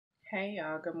Hey,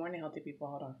 good morning, healthy people.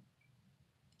 Hold on.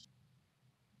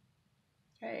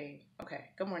 Hey,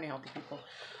 okay. Good morning, healthy people.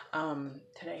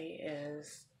 Today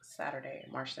is Saturday,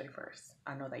 March 31st.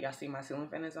 I know that y'all see my ceiling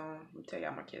fan is on. Let me tell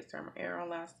y'all, my kids turned my air on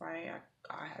last night.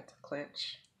 I had to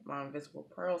clench my invisible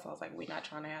pearls. I was like, we not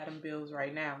trying to have them bills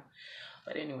right now.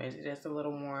 But anyways, it is a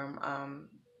little warm.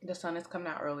 The sun is coming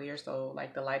out earlier, so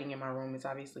like the lighting in my room is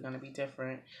obviously going to be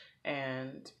different.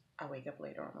 And I wake up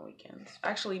later on the weekends.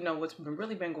 Actually, no, what's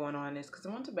really been going on is because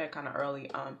I went to bed kind of early.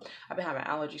 I've been having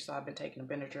allergies, so I've been taking a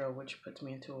Benadryl, which puts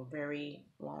me into a very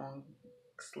long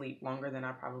sleep, longer than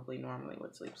I probably normally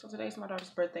would sleep. So today's my daughter's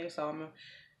birthday, so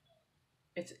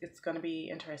it's gonna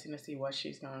be interesting to see what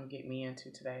she's gonna get me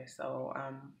into today. So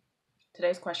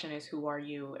today's question is, who are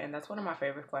you? And that's one of my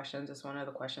favorite questions. It's one of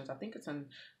the questions, I think it's in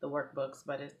the workbooks,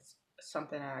 but it's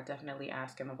something that I definitely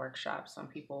ask in the workshop. Some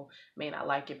people may not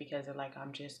like it because they're like,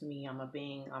 I'm just me, I'm a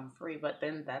being, I'm free. But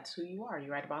then that's who you are.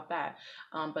 You're right about that.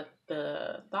 But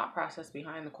the thought process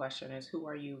behind the question is, who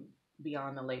are you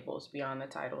beyond the labels, beyond the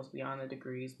titles, beyond the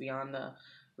degrees, beyond the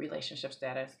relationship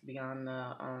status, beyond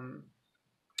the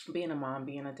being a mom,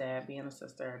 being a dad, being a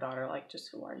sister, a daughter, like just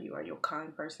who are you? Are you a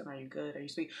kind person? Are you good? Are you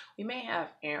sweet? We may have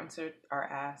answered or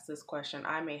asked this question.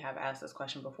 I may have asked this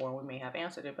question before. We may have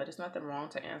answered it, but it's nothing wrong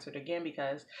to answer it again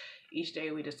because each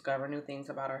day we discover new things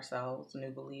about ourselves,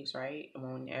 new beliefs, right?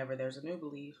 And whenever there's a new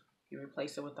belief, you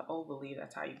replace it with the old belief.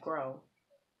 That's how you grow.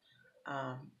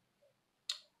 Um,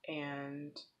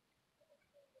 and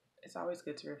it's always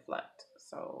good to reflect.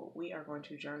 So we are going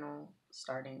to journal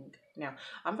starting now.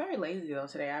 I'm very lazy though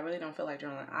today. I really don't feel like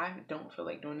journaling. I don't feel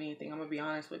like doing anything. I'm gonna be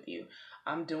honest with you.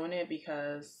 I'm doing it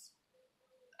because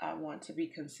I want to be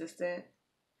consistent.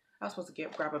 I was supposed to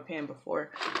grab a pen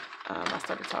before I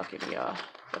started talking to y'all,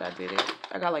 but I did it.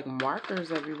 I got like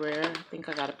markers everywhere. I think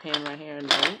I got a pen right here.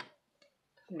 Nope.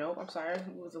 Nope, I'm sorry.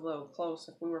 It was a little close.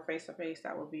 If we were face to face,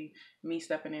 that would be me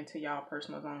stepping into y'all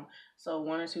personal zone. So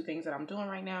one or two things that I'm doing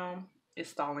right now is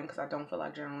stalling because I don't feel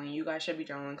like journaling. You guys should be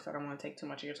journaling because I don't want to take too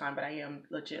much of your time, but I am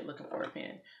legit looking for a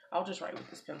pen. I'll just write with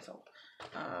this pencil.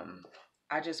 Um,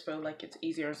 I just feel like it's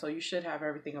easier. So you should have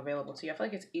everything available to you. I feel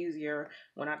like it's easier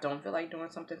when I don't feel like doing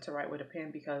something to write with a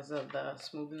pen because of the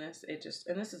smoothness. It just,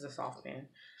 and this is a soft pen.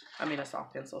 I mean, a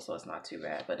soft pencil, so it's not too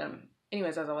bad. But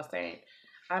anyways, as I was saying,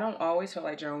 I don't always feel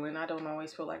like journaling. I don't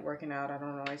always feel like working out. I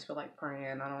don't always feel like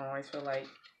praying. I don't always feel like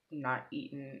not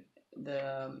eating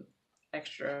the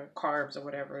extra carbs or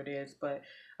whatever it is. But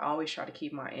I always try to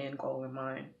keep my end goal in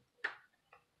mind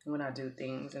when I do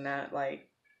things. And that, like,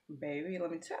 baby,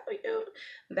 let me tell you,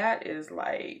 that is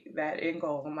like that end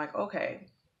goal. I'm like, okay,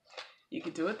 you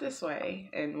could do it this way.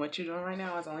 And what you're doing right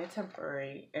now is only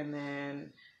temporary. And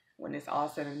then when it's all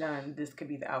said and done, this could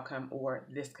be the outcome or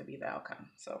this could be the outcome.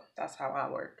 So that's how I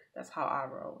work. That's how I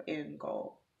roll. End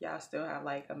goal. Y'all still have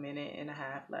like a minute and a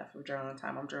half left of journaling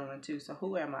time. I'm journaling too. So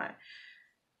who am I?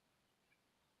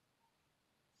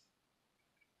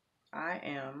 I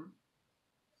am.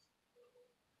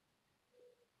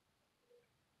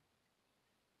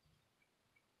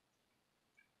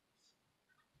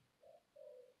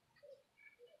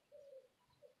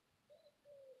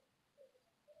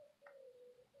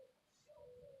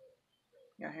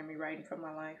 Y'all hear me writing for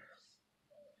my life?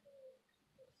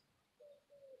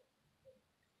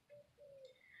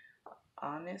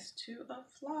 Honest to a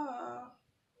flaw.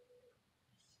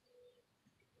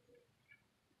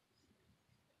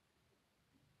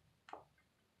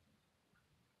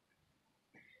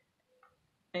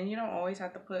 And you don't always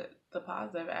have to put the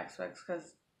positive aspects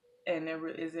because, and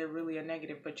is it really a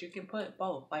negative? But you can put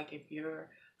both. Like if you're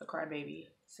a crybaby,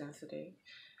 sensitive.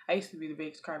 I used to be the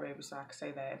biggest crybaby, so I could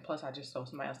say that. And plus, I just saw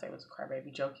somebody else say was a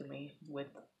crybaby jokingly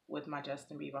with my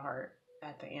Justin Bieber heart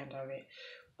at the end of it.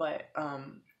 But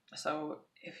so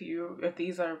if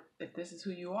this is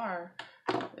who you are,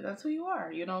 that's who you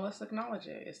are. You know, let's acknowledge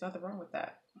it. It's nothing wrong with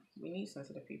that. We need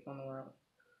sensitive people in the world.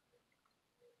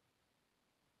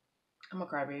 I'm a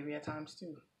crybaby at times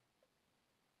too.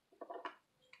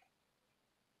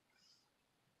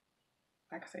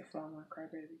 I could say former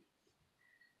crybaby.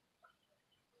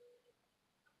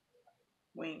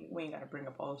 We ain't gotta bring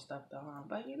up old stuff though, huh?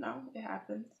 But you know, it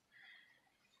happens.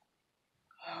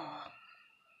 Oh,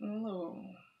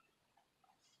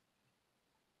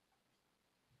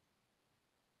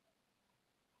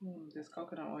 this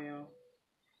coconut oil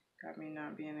got me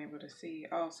not being able to see.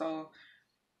 Oh, so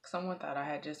someone thought I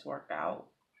had just worked out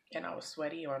and I was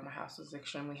sweaty or my house was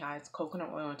extremely hot. It's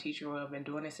coconut oil and tea tree oil. I've been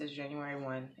doing it since January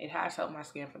 1. It has helped my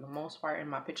skin for the most part. In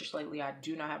my pictures lately, I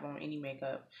do not have on any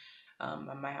makeup. I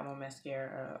might have on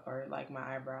mascara or like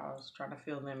my eyebrows, trying to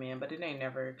fill them in, but it ain't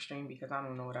never extreme because I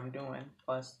don't know what I'm doing.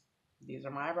 Plus, these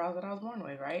are my eyebrows that I was born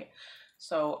with, right?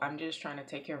 So I'm just trying to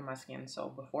take care of my skin. So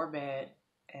before bed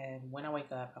and when I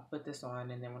wake up, I put this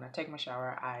on, and then when I take my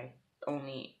shower, I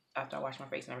only, after I wash my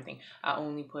face and everything, I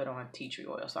only put on tea tree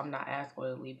oil. So I'm not as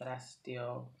oily, but I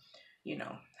still,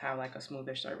 have like a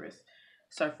smoother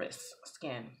surface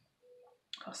skin.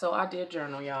 So I did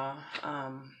journal, y'all.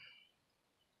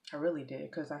 I really did,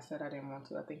 because I said I didn't want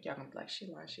to. I think y'all gonna be like, she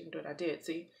lied, she didn't do it. I did.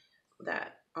 See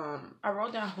that. I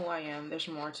wrote down who I am. There's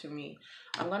more to me.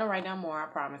 I'm gonna write down more, I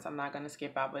promise. I'm not gonna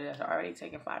skip out, but it's already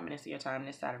taken 5 minutes of your time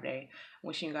this Saturday.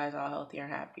 Wishing you guys all healthier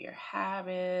and happier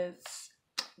habits.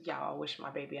 Y'all wish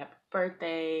my baby happy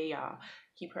birthday. Y'all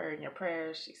keep her in your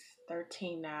prayers. She's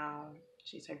 13 now.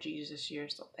 She's her Jesus this year,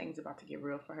 so things about to get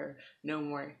real for her. No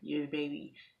more, you're the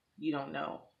baby. You don't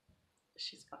know.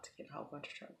 She's about to get in a whole bunch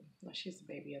of trouble. No, she's the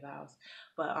baby of the house.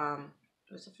 But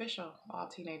it's official. All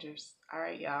teenagers. All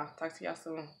right, y'all. Talk to y'all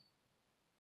soon.